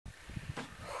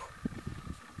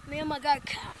Me on my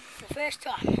go-kart for the first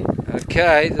time.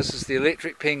 Okay, this is the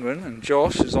electric penguin and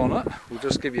Josh is on it. We'll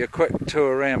just give you a quick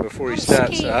tour around before he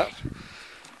starts scared. up.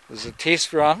 There's a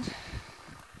test run.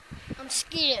 I'm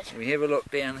scared. We have a look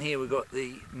down here, we've got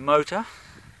the motor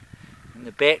and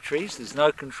the batteries. There's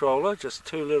no controller, just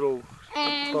two little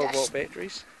 12-volt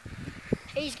batteries.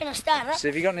 He's going to start it. So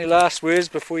have you got any last words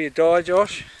before you die,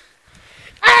 Josh?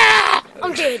 Ah!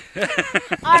 I'm dead.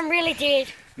 I'm really dead.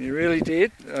 You're really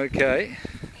dead? Okay.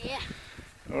 Yeah.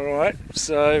 Alright,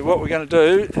 so what we're going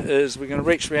to do is we're going to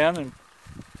reach around and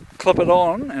clip it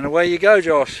on, and away you go,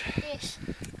 Josh. Yes.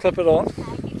 Clip it on.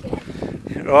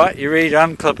 Okay. Right, you ready to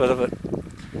unclip it of it?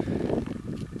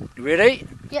 You ready?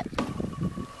 Yep.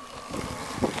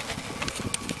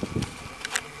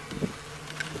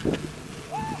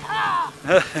 Ah!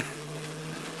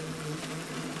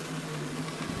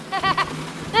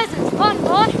 This is fun,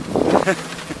 boy.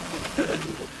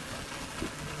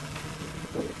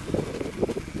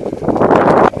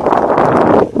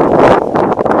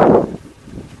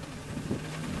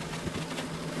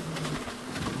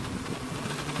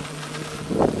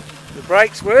 The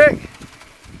brakes work?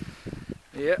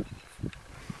 Yep.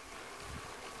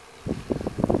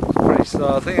 It's pretty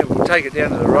slow. I think it will take it down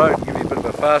to the road and give you a bit of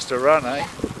a faster run, eh?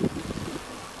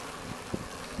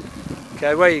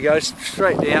 Okay, away you go,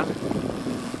 straight down.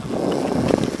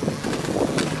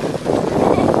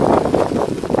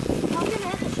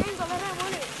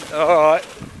 Alright,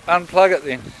 unplug it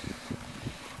then.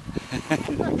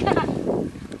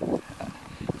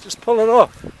 Just pull it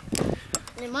off.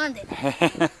 Never mind it.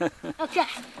 Okay.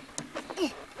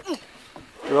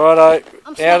 Righto,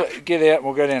 get out and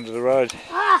we'll go down to the road.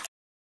 Ah!